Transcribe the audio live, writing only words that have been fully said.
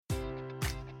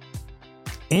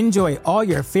Enjoy all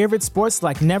your favorite sports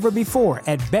like never before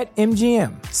at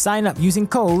BetMGM. Sign up using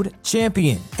code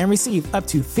CHAMPION and receive up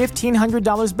to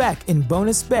 $1,500 back in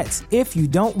bonus bets if you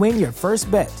don't win your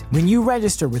first bet. When you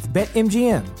register with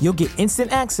BetMGM, you'll get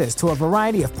instant access to a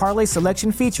variety of parlay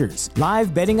selection features,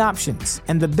 live betting options,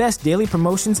 and the best daily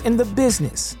promotions in the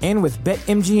business. And with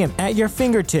BetMGM at your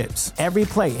fingertips, every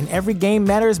play and every game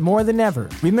matters more than ever.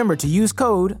 Remember to use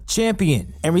code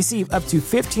CHAMPION and receive up to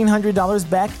 $1,500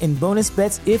 back in bonus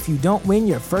bets if you don't win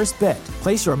your first bet.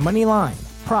 Place your money line,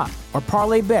 prop, or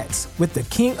parlay bets with the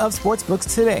king of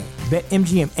sportsbooks today.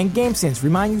 BetMGM and GameSense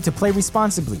remind you to play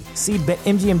responsibly. See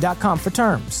BetMGM.com for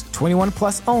terms. 21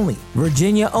 plus only.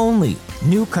 Virginia only.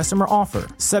 New customer offer.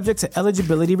 Subject to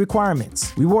eligibility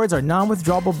requirements. Rewards are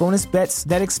non-withdrawable bonus bets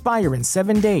that expire in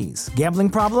 7 days. Gambling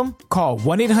problem? Call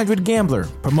 1-800-GAMBLER.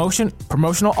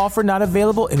 Promotional offer not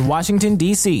available in Washington,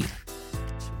 D.C.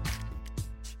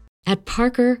 At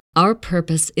Parker, our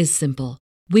purpose is simple.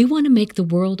 We want to make the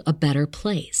world a better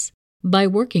place by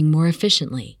working more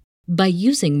efficiently, by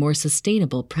using more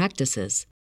sustainable practices,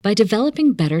 by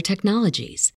developing better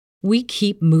technologies. We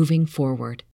keep moving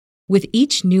forward. With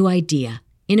each new idea,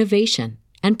 innovation,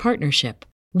 and partnership,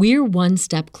 we're one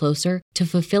step closer to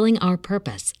fulfilling our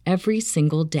purpose every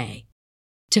single day.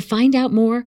 To find out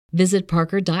more, visit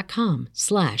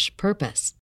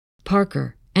parker.com/purpose.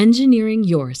 Parker, engineering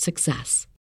your success.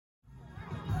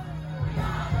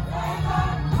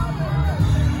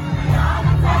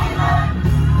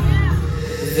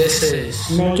 This is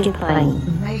Make It Plain.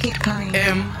 Make It Plain.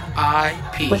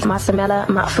 MIP With Masamela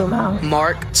Matfumo.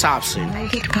 Mark Thompson.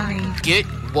 Make It Plain. Get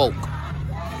woke.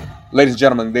 Ladies and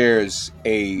gentlemen, there's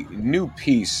a new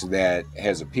piece that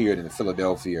has appeared in the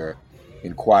Philadelphia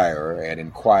Inquirer at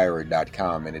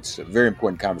Inquirer.com, and it's a very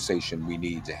important conversation we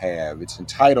need to have. It's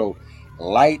entitled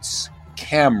Lights,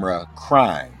 Camera,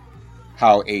 Crime: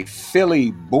 How a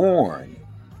Philly-Born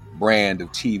Brand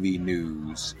of TV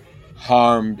News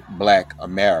Harmed Black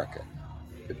America.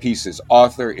 The piece's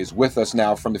author is with us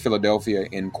now from the Philadelphia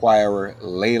Inquirer.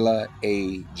 Layla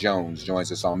A. Jones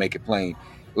joins us on Make It Plain.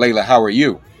 Layla, how are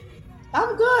you?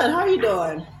 I'm good. How are you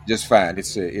doing? Just fine.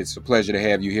 It's a pleasure to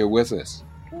have you here with us.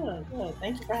 Good.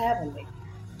 Thank you for having me.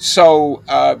 So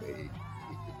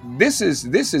this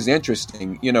is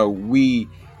interesting. You know,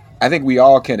 I think we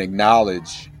all can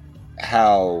acknowledge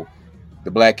how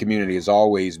the Black community has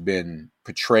always been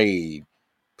portrayed,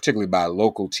 particularly by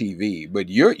local TV. But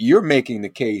you're making the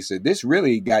case that this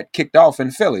really got kicked off in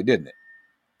Philly, didn't it?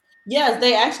 Yes,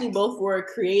 they actually both were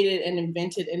created and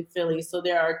invented in Philly. So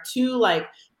there are two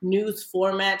news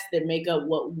formats that make up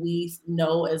what we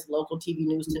know as local TV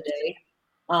news today.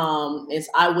 It's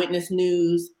eyewitness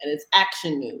news and it's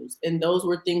action news. And those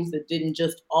were things that didn't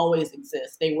just always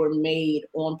exist. They were made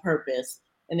on purpose,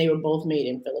 and they were both made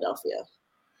in Philadelphia.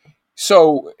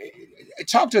 So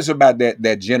talk to us about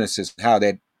that genesis, how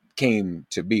that came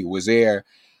to be. Was there,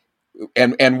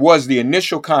 and was the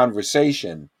initial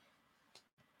conversation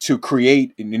to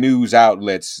create news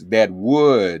outlets that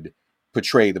would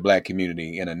portray the Black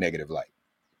community in a negative light?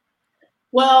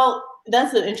 Well,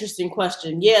 that's an interesting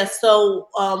question. Yeah, so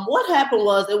what happened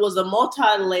was it was a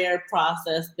multi-layered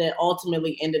process that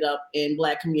ultimately ended up in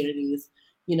Black communities,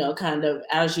 kind of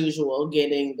as usual,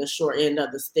 getting the short end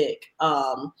of the stick.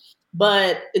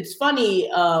 But it's funny,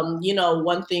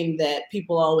 one thing that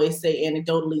people always say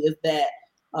anecdotally is that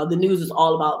the news is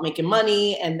all about making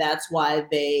money, and that's why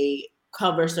they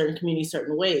cover certain communities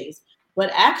certain ways.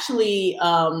 But actually,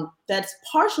 that's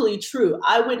partially true.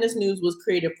 Eyewitness News was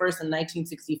created first in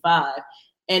 1965,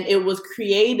 and it was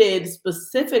created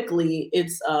specifically,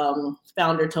 its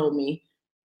founder told me,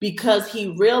 because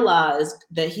he realized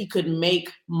that he could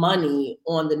make money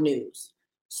on the news.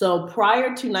 So prior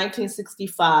to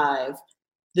 1965,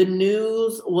 the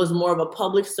news was more of a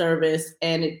public service,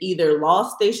 and it either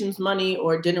lost stations money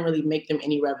or it didn't really make them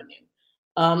any revenue.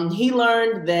 He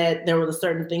learned that there was a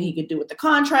certain thing he could do with the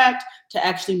contract to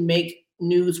actually make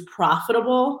news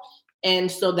profitable.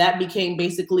 And so that became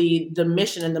basically the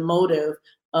mission and the motive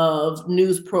of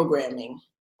news programming.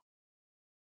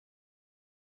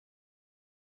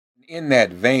 In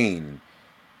that vein,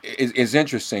 it's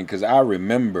interesting because I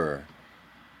remember,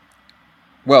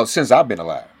 well, since I've been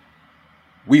alive,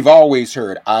 we've always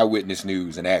heard eyewitness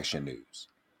news and action news.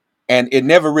 And it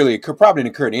never really probably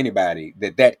didn't occur to anybody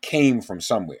that came from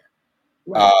somewhere.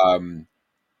 Right.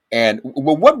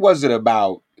 Well, what was it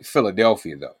about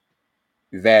Philadelphia, though,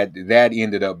 that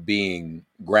ended up being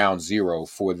ground zero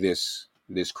for this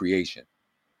creation?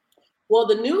 Well,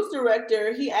 the news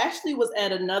director, he actually was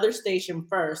at another station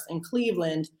first in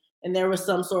Cleveland, and there was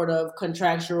some sort of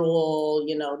contractual,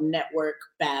 network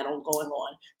battle going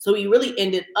on. So he really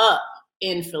ended up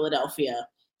in Philadelphia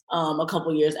a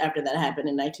couple years after that happened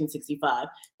in 1965.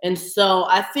 And so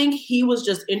I think he was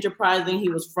just enterprising. He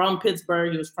was from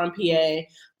Pittsburgh. He was from PA.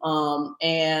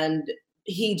 And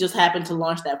he just happened to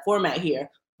launch that format here.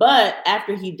 But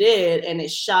after he did, and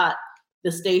it shot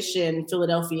the station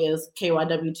Philadelphia's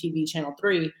KYW TV Channel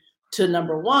 3 to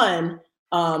 #1,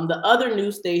 the other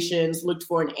news stations looked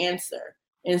for an answer.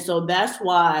 And so that's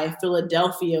why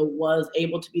Philadelphia was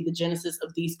able to be the genesis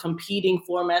of these competing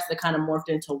formats that kind of morphed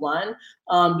into one,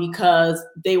 because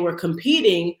they were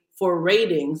competing for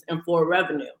ratings and for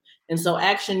revenue. And so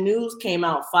Action News came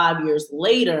out 5 years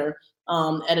later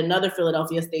at another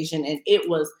Philadelphia station, and it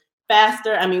was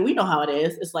faster. I mean, we know how it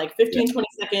is. It's like 15,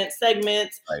 20-second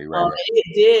segments. Right.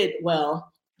 It did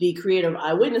well. The creator of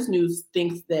Eyewitness News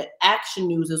thinks that Action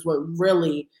News is what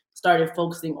really started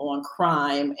focusing on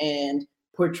crime and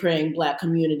portraying Black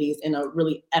communities in a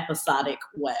really episodic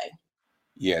way.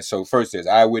 Yeah, so first there's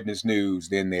Eyewitness News,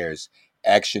 then there's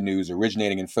Action News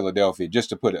originating in Philadelphia. Just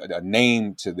to put a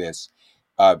name to this,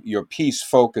 your piece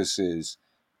focuses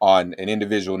on an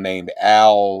individual named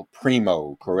Al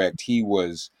Primo, correct? He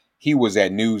was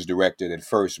that news director that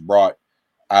first brought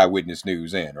Eyewitness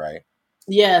News in, right?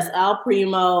 Yes, Al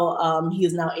Primo, he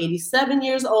is now 87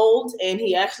 years old, and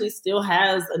he actually still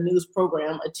has a news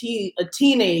program, a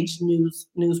teenage news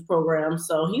program.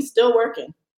 So he's still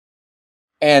working.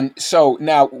 And so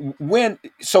now, when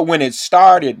it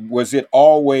started, was it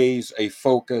always a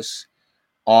focus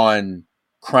on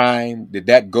crime? Did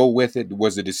that go with it?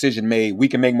 Was the decision made, we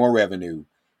can make more revenue,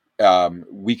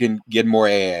 we can get more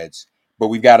ads, but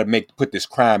we've got to put this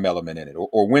crime element in it?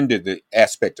 Or when did the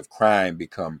aspect of crime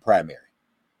become primary?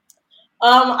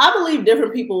 I believe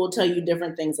different people will tell you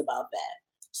different things about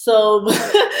that. So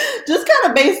just kind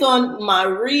of based on my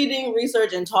reading,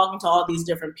 research, and talking to all these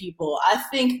different people, I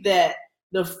think that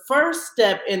the first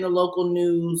step in the local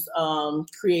news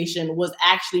creation was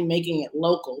actually making it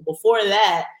local. Before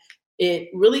that, it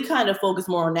really kind of focused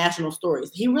more on national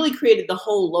stories. He really created the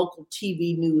whole local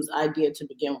TV news idea to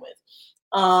begin with.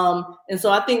 And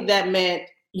so I think that meant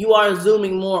you are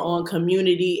zooming more on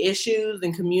community issues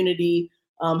and community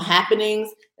happenings.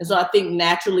 And so I think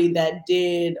naturally that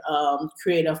did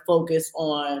create a focus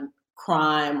on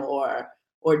crime or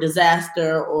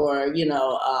disaster or,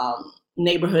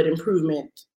 neighborhood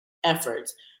improvement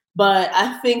efforts. But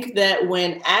I think that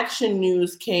when Action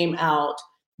News came out,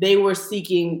 they were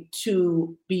seeking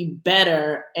to be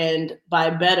better. And by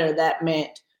better, that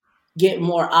meant get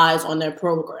more eyes on their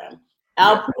program.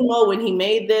 Al Primo, when he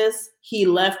made this, he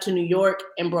left to New York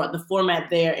and brought the format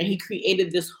there, and he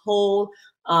created this whole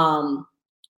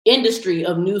industry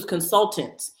of news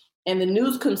consultants. And the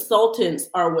news consultants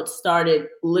are what started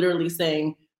literally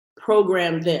saying,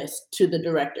 program this to the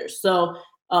directors. So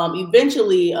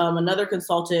eventually another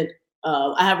consultant,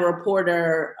 I have a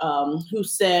reporter who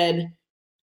said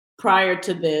prior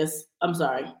to this,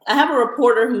 I have a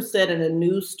reporter who said in a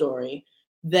news story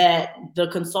that the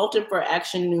consultant for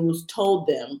Action News told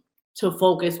them to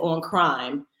focus on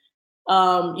crime.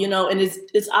 And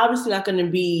it's obviously not going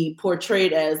to be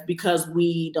portrayed as because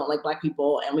we don't like Black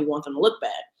people and we want them to look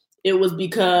bad. It was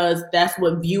because that's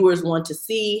what viewers want to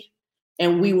see,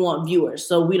 and we want viewers.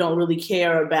 So we don't really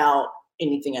care about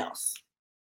anything else.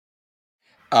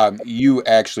 You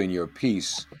actually, in your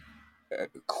piece,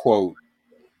 quote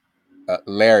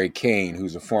Larry Kane,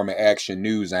 who's a former Action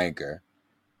News anchor,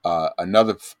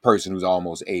 another person who's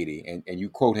almost 80, and you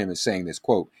quote him as saying this,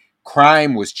 quote,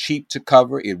 "Crime was cheap to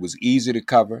cover. It was easy to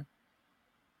cover.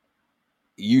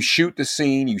 You shoot the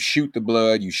scene, you shoot the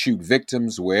blood, you shoot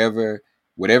victims, whatever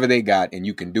they got, and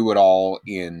you can do it all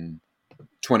in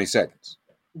 20 seconds.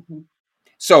 Mm-hmm.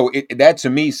 So that to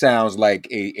me sounds like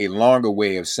a longer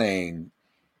way of saying,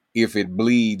 if it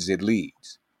bleeds, it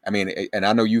leads. I mean, and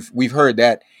I know we've heard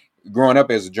that growing up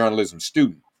as a journalism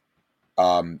student.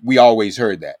 We always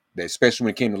heard that, especially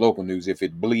when it came to local news, if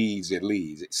it bleeds, it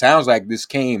leads. It sounds like this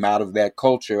came out of that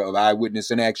culture of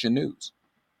Eyewitness and Action News.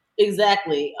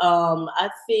 Exactly. I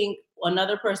think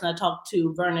another person I talked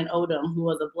to, Vernon Odom, who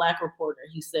was a Black reporter,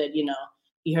 he said,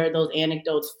 he heard those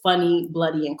anecdotes, funny,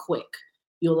 bloody, and quick.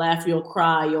 You'll laugh, you'll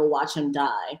cry, you'll watch him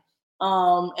die.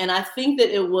 And I think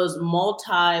that it was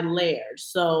multi-layered.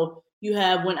 So you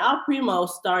have, when Al Primo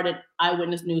started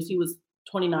Eyewitness News, he was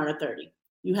 29 or 30.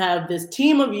 You have this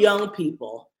team of young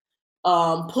people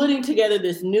putting together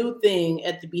this new thing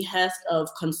at the behest of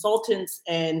consultants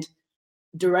and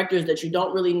directors that you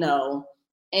don't really know,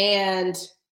 and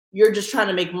you're just trying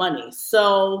to make money.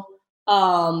 So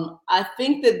I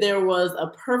think that there was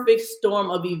a perfect storm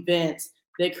of events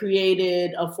that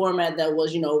created a format that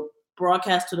was,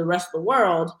 broadcast to the rest of the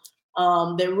world,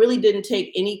 that really didn't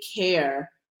take any care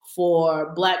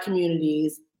for Black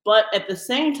communities, but at the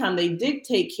same time, they did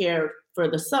take care for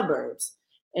the suburbs.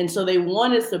 And so they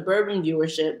wanted suburban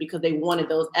viewership because they wanted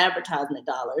those advertisement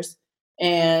dollars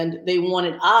and they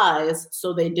wanted eyes.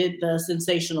 So they did the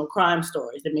sensational crime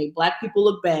stories that made Black people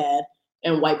look bad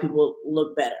and white people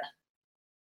look better.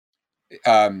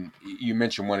 You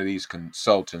mentioned one of these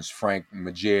consultants, Frank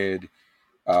Majid,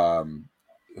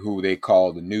 who they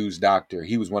call the news doctor.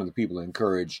 He was one of the people who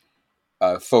encouraged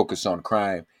focus on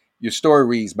crime. Your story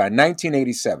reads, by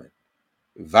 1987,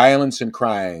 violence and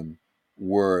crime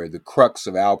were the crux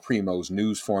of Al Primo's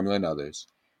news formula and others,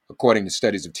 according to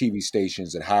studies of TV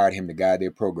stations that hired him to guide their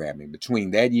programming.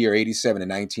 Between that year, 87 and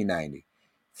 1990,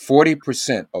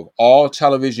 40% of all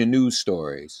television news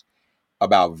stories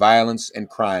about violence and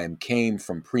crime came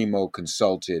from Primo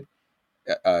consulted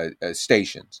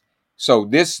stations. So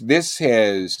this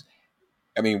has,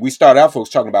 I mean, we started out folks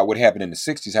talking about what happened in the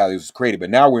 60s, how this was created, but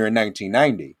now we're in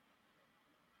 1990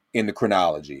 in the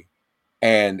chronology,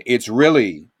 and it's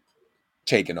really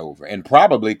taken over and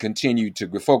probably continue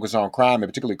to focus on crime, and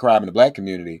particularly crime in the Black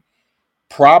community,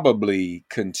 probably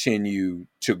continue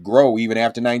to grow even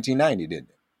after 1990, didn't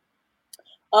it?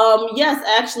 Yes,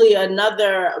 actually,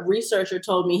 another researcher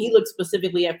told me, he looked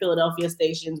specifically at Philadelphia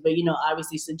stations, but,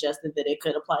 obviously suggested that it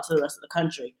could apply to the rest of the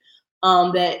country.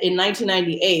 That in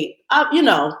 1998,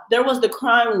 there was the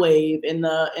crime wave in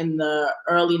the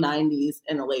early 90s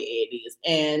and the late 80s.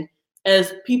 And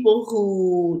as people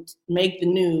who make the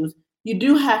news, you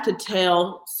do have to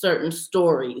tell certain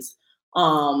stories.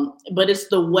 But it's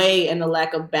the way and the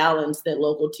lack of balance that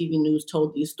local TV news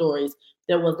told these stories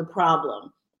that was the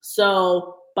problem.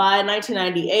 So by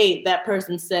 1998, that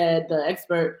person said, the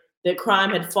expert, that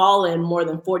crime had fallen more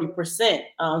than 40%,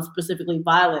 specifically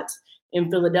violence in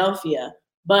Philadelphia.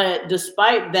 But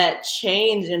despite that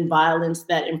change in violence,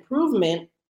 that improvement,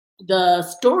 the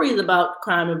stories about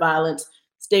crime and violence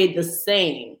stayed the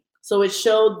same. So it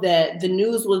showed that the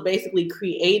news was basically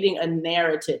creating a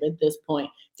narrative at this point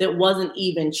that wasn't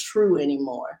even true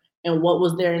anymore. And what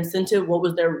was their incentive? What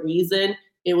was their reason?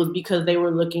 It was because they were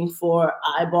looking for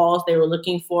eyeballs. They were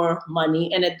looking for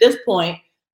money. And at this point,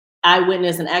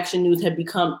 Eyewitness and Action News had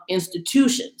become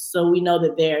institutions. So we know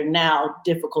that they're now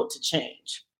difficult to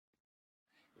change.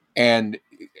 And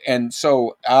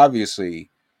so obviously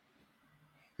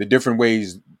the different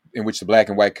ways in which the Black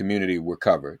and white community were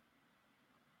covered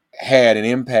had an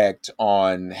impact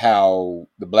on how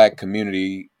the Black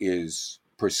community is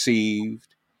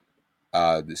perceived,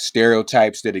 the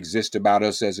stereotypes that exist about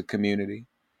us as a community.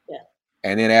 Yeah.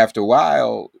 And then after a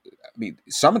while, I mean,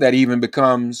 some of that even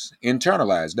becomes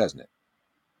internalized, doesn't it?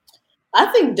 I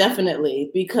think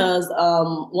definitely, because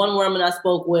one woman I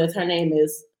spoke with, her name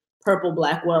is Purple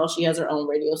Blackwell. She has her own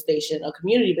radio station, a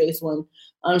community-based one.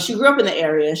 She grew up in the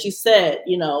area, and she said,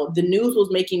 the news was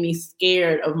making me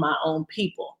scared of my own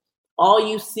people. All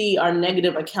you see are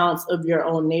negative accounts of your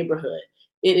own neighborhood.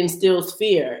 It instills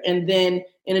fear. And then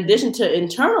in addition to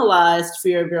internalized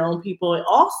fear of your own people, it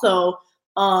also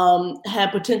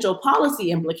had potential policy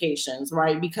implications,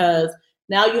 right? Because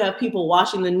now you have people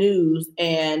watching the news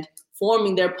and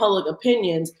forming their public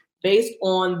opinions based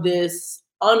on this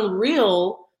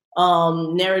unreal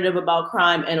narrative about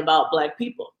crime and about Black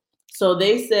people. So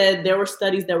they said there were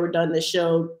studies that were done that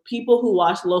showed people who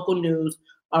watch local news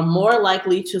are more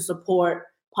likely to support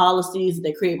policies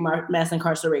that create mass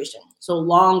incarceration. So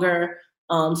longer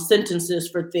sentences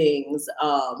for things,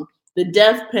 the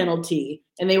death penalty,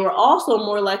 and they were also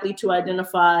more likely to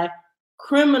identify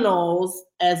criminals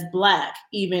as Black,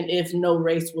 even if no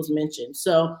race was mentioned.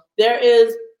 So there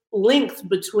is links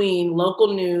between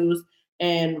local news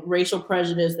and racial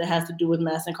prejudice that has to do with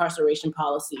mass incarceration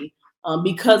policy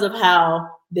because of how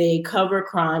they cover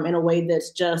crime in a way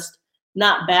that's just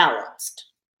not balanced.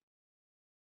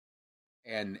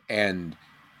 And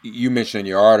you mentioned in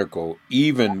your article,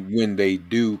 even when they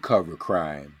do cover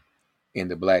crime in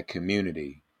the Black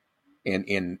community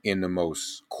in the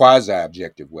most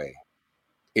quasi-objective way,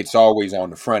 it's always on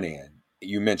the front end.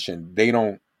 You mentioned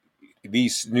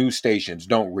these news stations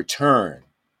don't return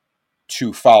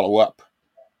to follow up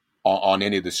on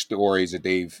any of the stories that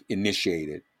they've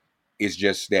initiated. It's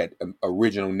just that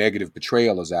original negative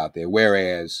portrayal is out there.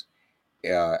 Whereas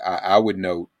I would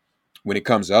note, when it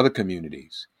comes to other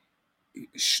communities,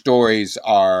 stories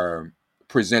are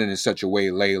presented in such a way,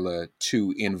 Layla,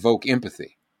 to invoke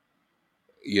empathy.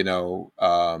 And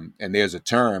there's a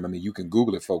term, I mean, you can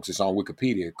Google it, folks. It's on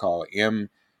Wikipedia, called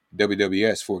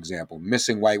MWWS, for example,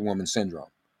 missing white woman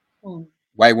syndrome.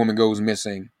 White woman goes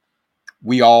missing.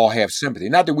 We all have sympathy.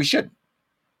 Not that we shouldn't.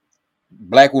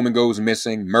 Black woman goes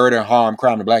missing, murder, harm,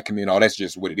 crime in the Black community. Oh, that's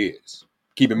just what it is.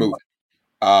 Keep it moving.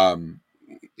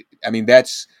 I mean,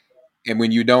 and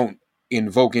when you don't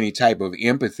invoke any type of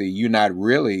empathy, you're not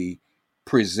really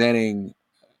presenting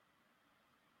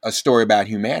a story about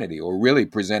humanity or really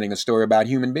presenting a story about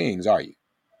human beings, are you?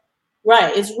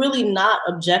 Right. It's really not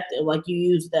objective, like you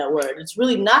used that word. It's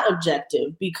really not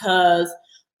objective because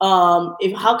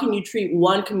how can you treat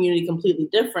one community completely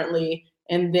differently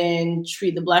and then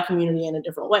treat the Black community in a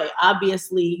different way?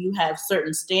 Obviously, you have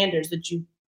certain standards that you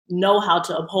know how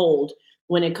to uphold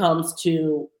when it comes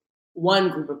to one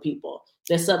group of people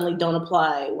that suddenly don't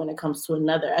apply when it comes to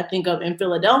another. I think of in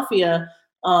Philadelphia,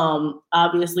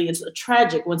 obviously it's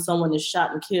tragic when someone is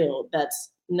shot and killed. That's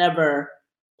never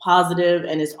positive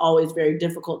and it's always very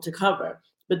difficult to cover.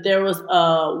 But there was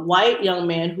a white young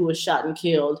man who was shot and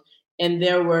killed, and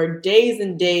there were days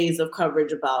and days of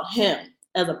coverage about him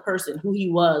as a person, who he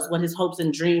was, what his hopes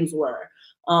and dreams were.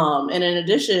 And in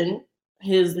addition,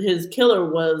 his killer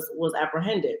was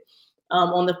apprehended.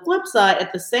 On the flip side,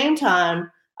 at the same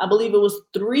time, I believe it was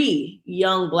 3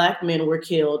 young Black men were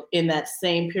killed in that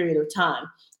same period of time,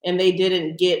 and they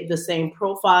didn't get the same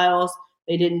profiles.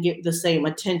 They didn't get the same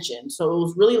attention. So it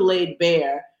was really laid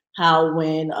bare how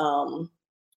when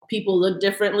people look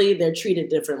differently, they're treated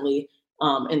differently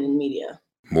in the media.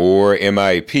 More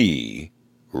MIP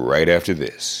right after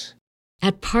this.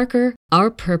 At Parker, our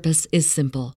purpose is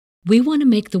simple. We want to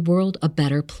make the world a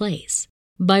better place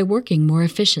by working more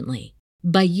efficiently,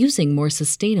 by using more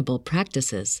sustainable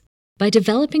practices, by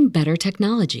developing better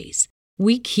technologies.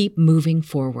 We keep moving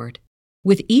forward.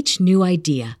 With each new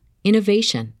idea,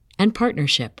 innovation, and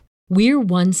partnership, we're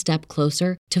one step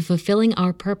closer to fulfilling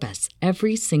our purpose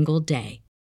every single day.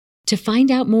 To find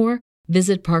out more,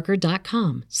 visit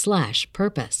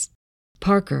parker.com/purpose.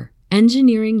 Parker,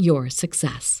 engineering your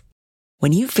success.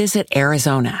 When you visit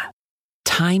Arizona,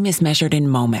 time is measured in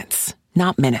moments,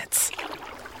 not minutes.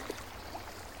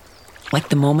 Like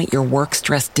the moment your work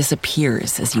stress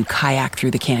disappears as you kayak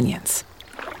through the canyons.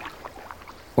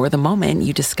 Or the moment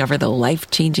you discover the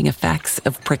life-changing effects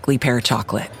of prickly pear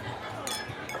chocolate.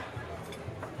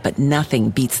 But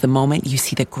nothing beats the moment you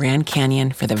see the Grand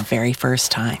Canyon for the very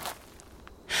first time.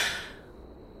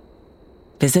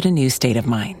 Visit a new state of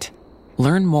mind.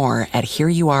 Learn more at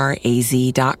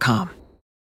hereyouareaz.com.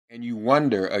 And you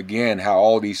wonder, again, how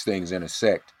all these things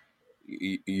intersect.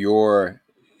 Your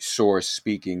source,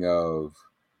 speaking of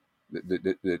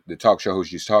the talk show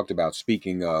host you just talked about,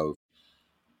 speaking of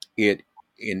it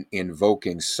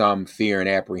invoking some fear and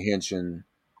apprehension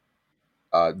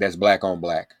that's Black on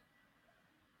Black.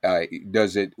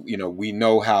 Does it, we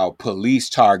know how police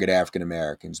target African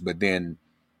Americans, but then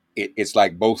it's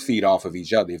like both feed off of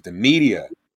each other. If the media,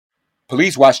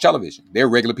 police watch television, they're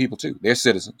regular people too, they're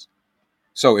citizens.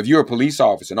 So if you're a police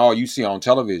officer and all you see on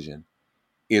television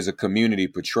is a community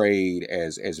portrayed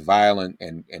as violent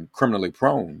and criminally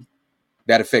prone,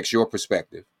 that affects your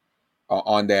perspective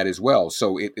on that as well.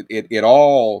 So it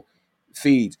all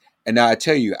feeds. And now I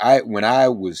tell you, when I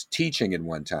was teaching at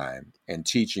one time and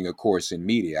teaching a course in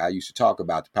media, I used to talk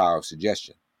about the power of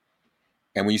suggestion.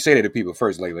 And when you say that to people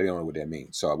first, like, they don't know what that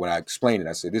means. So when I explain it,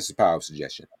 I say, this is the power of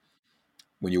suggestion.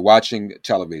 When you're watching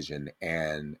television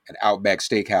and an Outback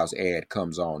Steakhouse ad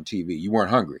comes on TV, you weren't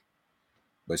hungry.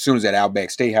 But as soon as that Outback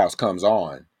Steakhouse comes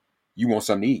on, you want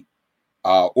something to eat.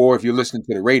 Or if you're listening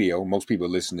to the radio, most people are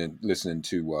listening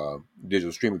to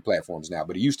digital streaming platforms now.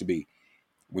 But it used to be,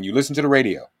 when you listen to the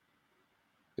radio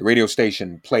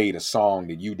station played a song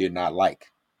that you did not like.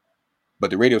 But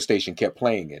the radio station kept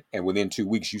playing it. And within 2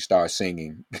 weeks, you start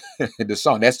singing the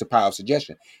song. That's the power of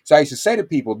suggestion. So I used to say to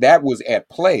people, that was at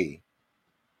play.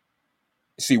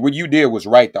 See, what you did was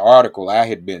write the article I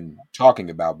had been talking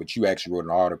about, but you actually wrote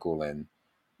an article and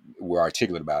were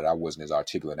articulate about it. I wasn't as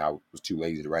articulate. I was too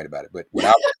lazy to write about it. But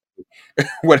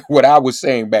what I was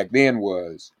saying back then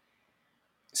was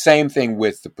same thing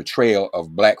with the portrayal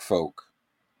of Black folk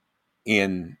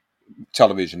in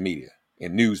television media,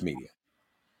 in news media.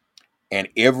 And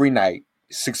every night,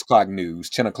 6 o'clock news,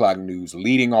 10 o'clock news,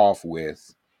 leading off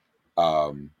with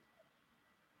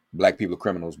Black people are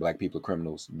criminals, Black people are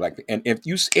criminals, and if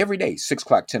you every day, 6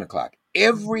 o'clock, 10 o'clock,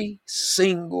 every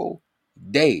single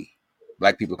day,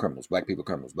 Black people are criminals, Black people are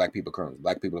criminals, Black people are criminals,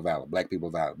 Black people are violent, Black people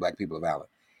are violent, Black people are violent.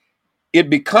 It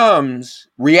becomes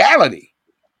reality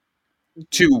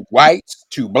to whites,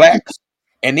 to Blacks,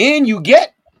 and then you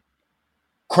get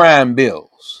crime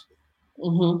bills.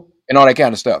 Mm-hmm. And all that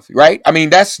kind of stuff, right? I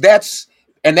mean, that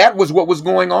was what was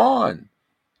going on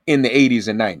in the 80s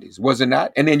and 90s, was it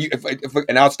not? And then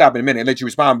and I'll stop in a minute and let you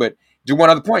respond, but do one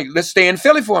other point. Let's stay in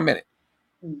Philly for a minute.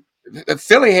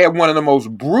 Philly had one of the most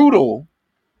brutal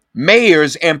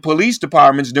mayors and police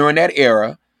departments during that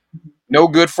era. No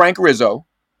good Frank Rizzo.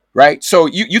 right? So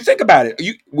you think about it.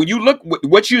 When you look,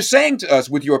 what you're saying to us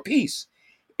with your piece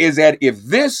is that if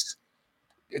this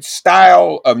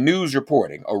style of news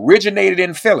reporting originated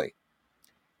in Philly,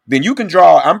 then you can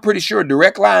draw, I'm pretty sure, a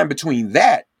direct line between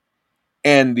that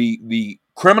and the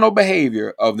criminal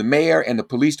behavior of the mayor and the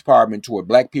police department toward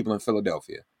black people in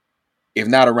Philadelphia, if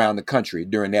not around the country,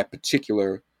 during that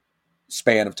particular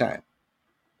span of time.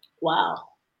 Wow.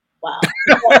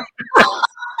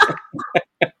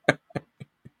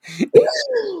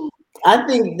 I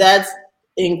think that's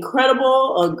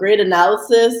incredible, a great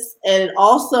analysis. And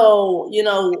also,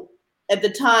 at the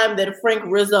time that Frank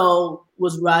Rizzo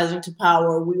was rising to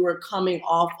power, we were coming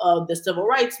off of the civil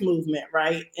rights movement,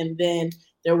 right? And then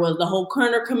there was the whole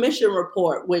Kerner Commission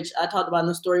report, which I talked about in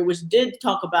the story, which did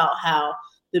talk about how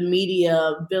the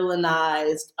media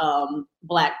villainized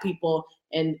Black people.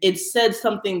 And it said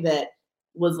something that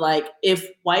was like, if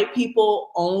white people's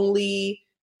only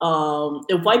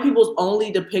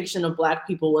depiction of Black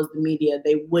people was the media,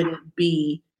 they wouldn't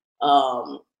be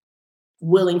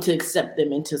willing to accept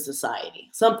them into society.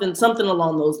 Something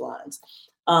along those lines,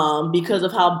 because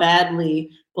of how badly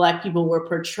Black people were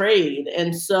portrayed.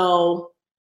 And so,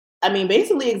 I mean,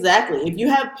 basically, exactly. If you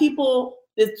have people,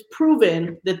 it's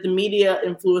proven that the media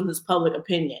influences public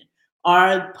opinion.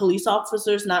 Are police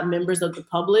officers not members of the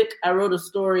public? I wrote a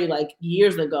story like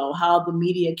years ago how the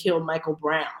media killed Michael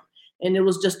Brown. And it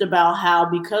was just about how,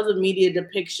 because of media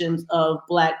depictions of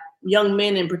Black young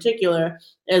men in particular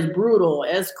as brutal,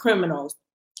 as criminals,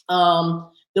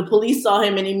 the police saw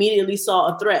him and immediately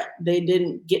saw a threat. They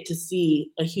didn't get to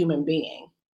see a human being.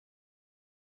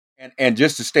 And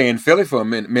just to stay in Philly for a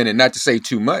minute, not to say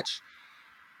too much,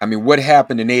 I mean, what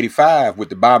happened in '85 with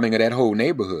the bombing of that whole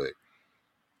neighborhood?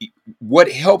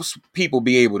 What helps people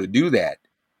be able to do that,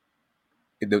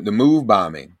 the move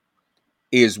bombing,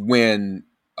 is when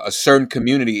a certain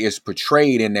community is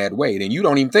portrayed in that way. Then you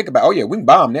don't even think about, oh yeah, we can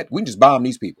bomb that. We can just bomb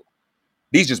these people.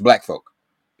 These just Black folk.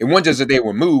 It wasn't just that they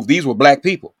were moved. These were Black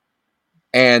people.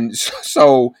 And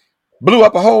so blew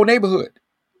up a whole neighborhood.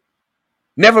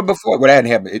 Never before. Well, that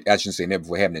hadn't happened. I shouldn't say never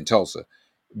before happened in Tulsa.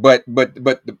 But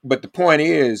the point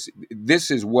is,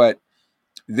 this is what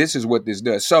this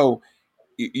does. So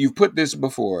you've put this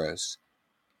before us.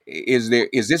 Is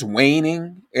this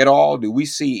waning at all? Do we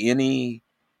see any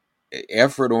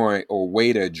effort or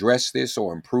way to address this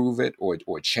or improve it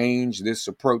or change this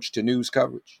approach to news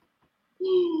coverage?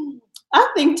 I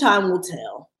think time will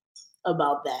tell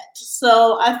about that.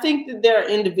 So I think that there are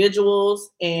individuals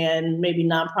and maybe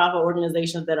nonprofit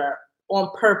organizations that are on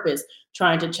purpose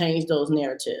trying to change those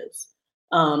narratives.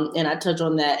 And I touch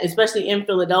on that, especially in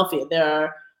Philadelphia. There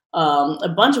are a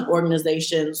bunch of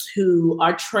organizations who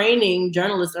are training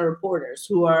journalists and reporters,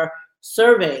 who are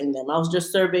surveying them. I was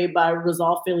just surveyed by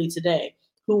Resolve Philly today,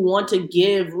 who want to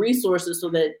give resources so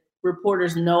that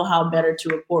reporters know how better to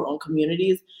report on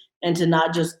communities and to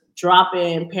not just drop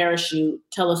in, parachute,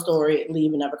 tell a story,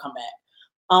 leave, and never come back.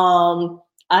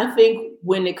 I think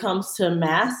when it comes to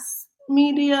mass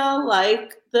media,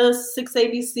 like the 6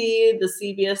 ABC, the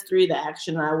CBS 3, the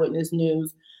Action Eyewitness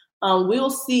News, we'll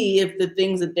see if the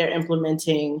things that they're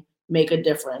implementing make a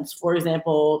difference. For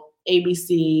example,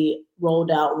 ABC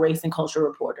rolled out race and culture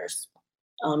reporters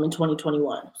in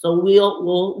 2021. So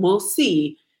we'll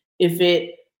see if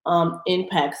it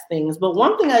impacts things. But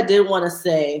one thing I did want to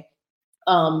say,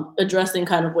 addressing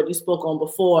kind of what you spoke on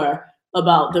before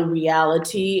about the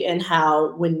reality and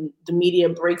how when the media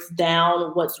breaks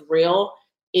down what's real,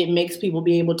 it makes people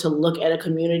be able to look at a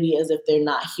community as if they're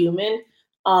not human.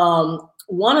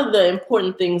 One of the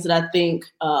important things that I think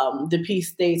the piece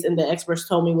states and the experts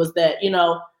told me was that,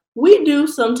 we do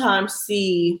sometimes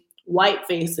see white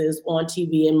faces on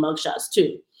TV and mugshots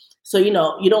too. So, you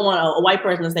don't want a white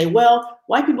person to say, well,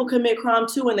 white people commit crime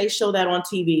too, and they show that on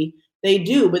TV. They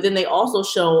do, but then they also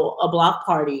show a block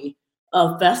party,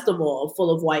 a festival full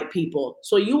of white people.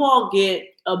 So you all get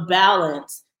a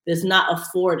balance that's not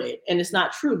afforded. And it's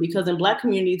not true, because in Black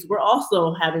communities, we're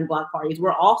also having block parties.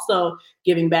 We're also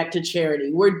giving back to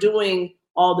charity. We're doing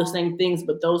all the same things,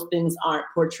 but those things aren't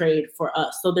portrayed for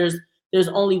us. So there's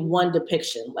only one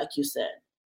depiction, like you said.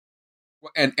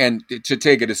 And to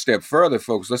take it a step further,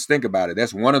 folks, let's think about it.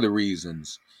 That's one of the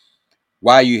reasons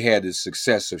why you had the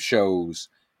success of shows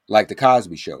like The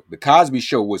Cosby Show. The Cosby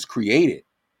Show was created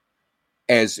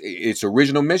as its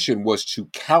original mission was to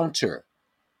counter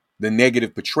the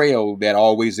negative portrayal that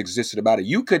always existed about it.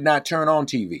 You could not turn on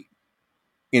TV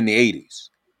in the 80s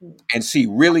and see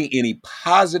really any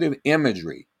positive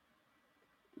imagery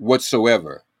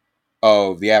whatsoever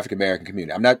of the African American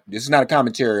community. This is not a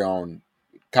commentary on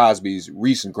Cosby's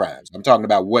recent crimes. I'm talking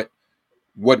about what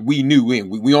what we knew.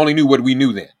 We only knew what we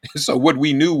knew then. So what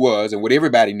we knew was, and what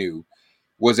everybody knew,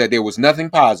 was that there was nothing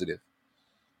positive.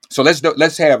 So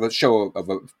let's have a show of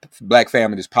a black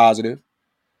family that's positive,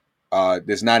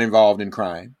 that's not involved in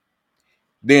crime.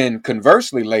 Then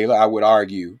conversely, Layla, I would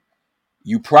argue,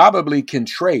 you probably can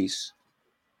trace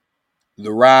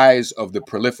the rise of the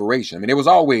proliferation. I mean, there was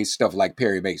always stuff like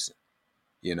Perry Mason,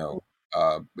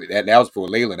 that was before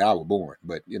Layla and I were born,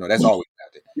 but that's always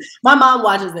out there. My mom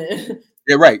watches it.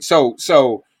 Yeah, right. So,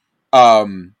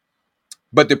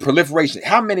 but the proliferation,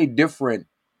 how many different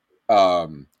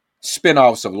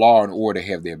spinoffs of Law and Order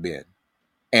have there been?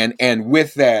 And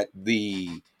with that,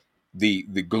 the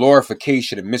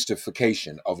glorification and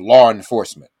mystification of law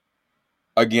enforcement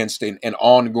against an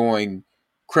ongoing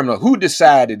criminal. Who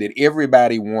decided that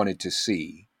everybody wanted to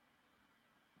see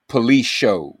police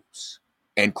shows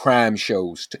and crime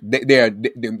shows? There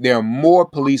are more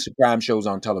police and crime shows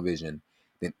on television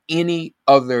than any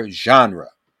other genre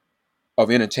of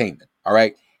entertainment. All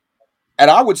right. And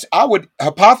I would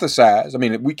hypothesize, I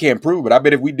mean, we can't prove it. I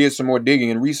bet if we did some more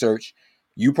digging and research,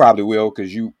 you probably will,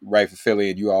 because you write for Philly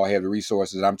and you all have the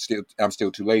resources. I'm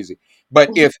still too lazy. But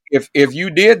if you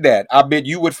did that, I bet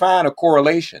you would find a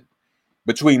correlation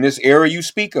between this era you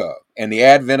speak of and the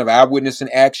advent of eyewitness in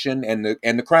action and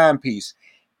the crime piece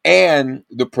and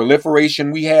the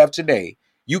proliferation we have today.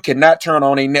 You cannot turn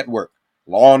on a network,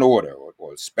 Law and Order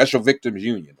or Special Victims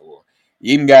Union, or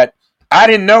you even got, I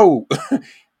didn't know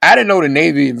the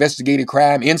Navy investigated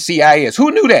crime, NCIS.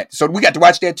 Who knew that? So we got to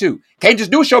watch that too. Can't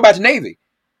just do a show about the Navy.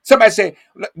 Somebody say,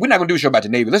 we're not going to do a show about the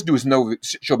Navy. Let's do a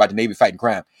show about the Navy fighting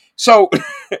crime. So,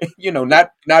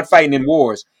 not fighting in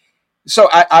wars. So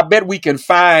I bet we can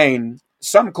find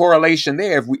some correlation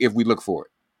there if we look for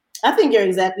it. I think you're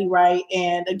exactly right.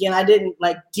 And again, I didn't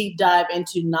deep dive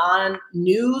into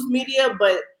non-news media,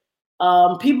 but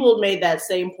people made that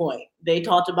same point. They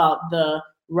talked about the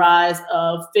rise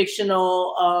of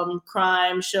fictional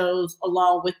crime shows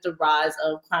along with the rise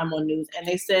of crime on news. And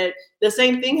they said the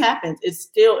same thing happens. It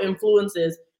still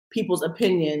influences people's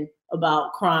opinion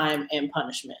about crime and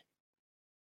punishment.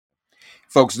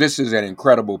 Folks, this is an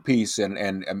incredible piece,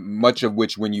 and much of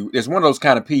which it's one of those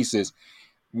kind of pieces,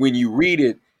 when you read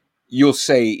it, you'll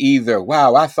say either,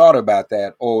 wow, I thought about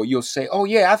that, or you'll say, oh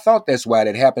yeah, I thought that's why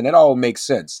that happened. It all makes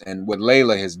sense. And what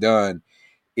Layla has done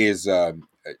is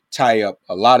tie up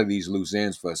a lot of these loose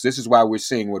ends for us. This is why we're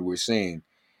seeing what we're seeing.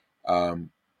 And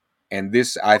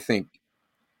this, I think,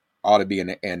 ought to be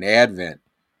an advent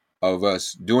of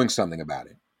us doing something about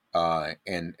it.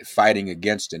 And fighting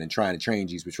against it and trying to change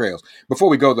these betrayals. Before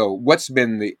we go, though,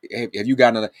 have you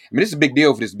gotten this is a big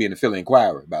deal for this to be in the Philly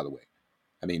Inquirer, by the way.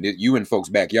 I mean, you in folks'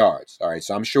 backyards. All right.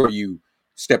 So I'm sure you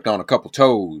stepped on a couple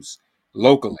toes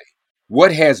locally.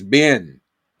 What has been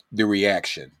the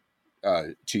reaction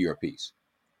to your piece?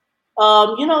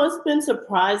 It's been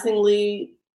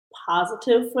surprisingly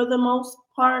positive for the most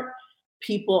part.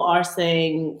 People are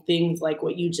saying things like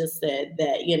what you just said,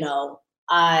 that,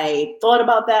 I thought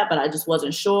about that, but I just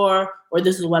wasn't sure, or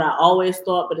this is what I always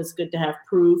thought, but it's good to have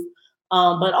proof.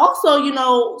 But also,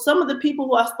 some of the people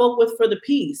who I spoke with for the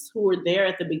piece who were there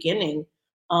at the beginning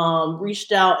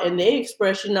reached out and they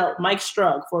expressed, Mike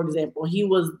Strug, for example, he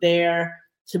was there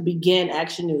to begin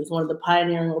Action News, one of the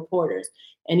pioneering reporters.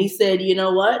 And he said, you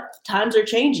know what, times are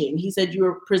changing. He said, you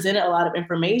were presented a lot of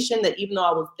information that even though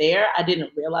I was there, I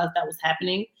didn't realize that was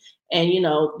happening. And,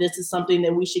 this is something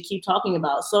that we should keep talking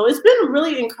about. So it's been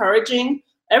really encouraging.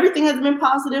 Everything has been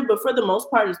positive, but for the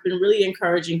most part, it's been really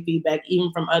encouraging feedback,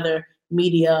 even from other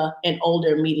media and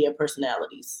older media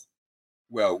personalities.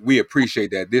 Well, we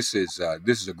appreciate that. This is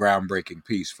a groundbreaking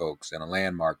piece, folks, and a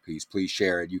landmark piece. Please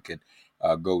share it. You can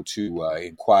go to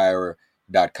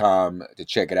Inquirer.com to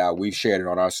check it out. We've shared it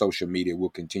on our social media. We'll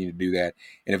continue to do that.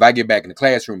 And if I get back in the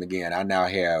classroom again, I now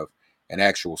have an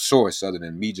actual source other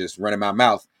than me just running my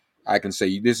mouth. I can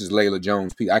say, this is Layla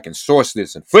Jones' piece. I can source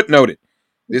this and footnote it.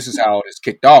 This is how it's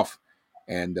kicked off.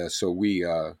 And so we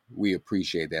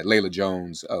appreciate that. Layla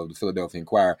Jones of the Philadelphia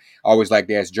Inquirer. I always like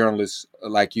to ask journalists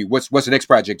like you, what's the next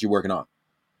project you're working on?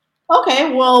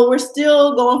 Okay, well, we're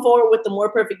still going forward with the More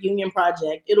Perfect Union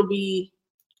project. It'll be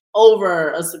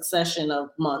over a succession of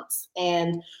months.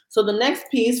 And so the next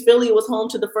piece, Philly was home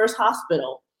to the first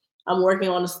hospital. I'm working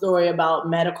on a story about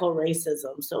medical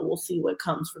racism. So we'll see what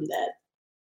comes from that.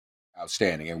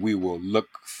 Outstanding. And we will look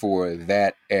for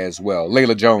that as well.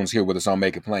 Layla Jones here with us on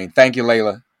Make It Plain. Thank you,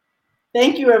 Layla.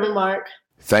 Thank you, Reverend Mark.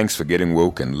 Thanks for getting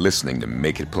woke and listening to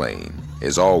Make It Plain.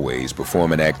 As always,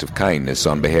 perform an act of kindness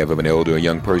on behalf of an elder or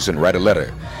young person. Write a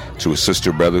letter to a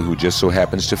sister or brother who just so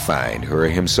happens to find her or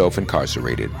himself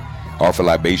incarcerated. Offer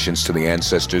libations to the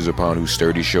ancestors upon whose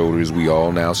sturdy shoulders we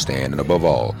all now stand, and above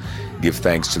all, give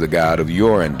thanks to the God of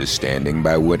your understanding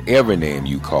by whatever name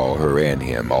you call her and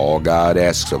him. All God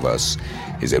asks of us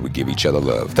is that we give each other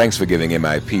love. Thanks for giving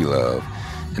MIP love.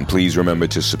 And please remember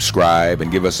to subscribe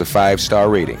and give us a 5-star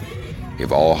rating.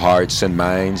 If all hearts and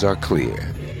minds are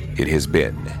clear, it has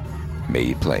been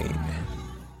made plain.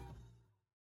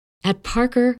 At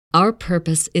Parker, our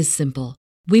purpose is simple.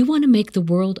 We want to make the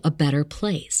world a better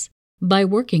place by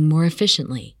working more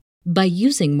efficiently, by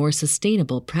using more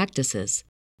sustainable practices,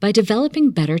 by developing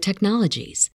better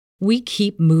technologies. We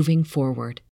keep moving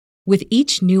forward. With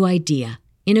each new idea,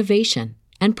 innovation,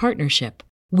 and partnership,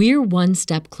 we're one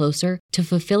step closer to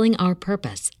fulfilling our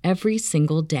purpose every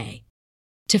single day.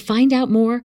 To find out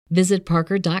more, visit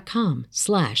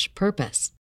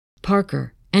parker.com/purpose.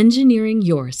 Parker, engineering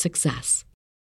your success.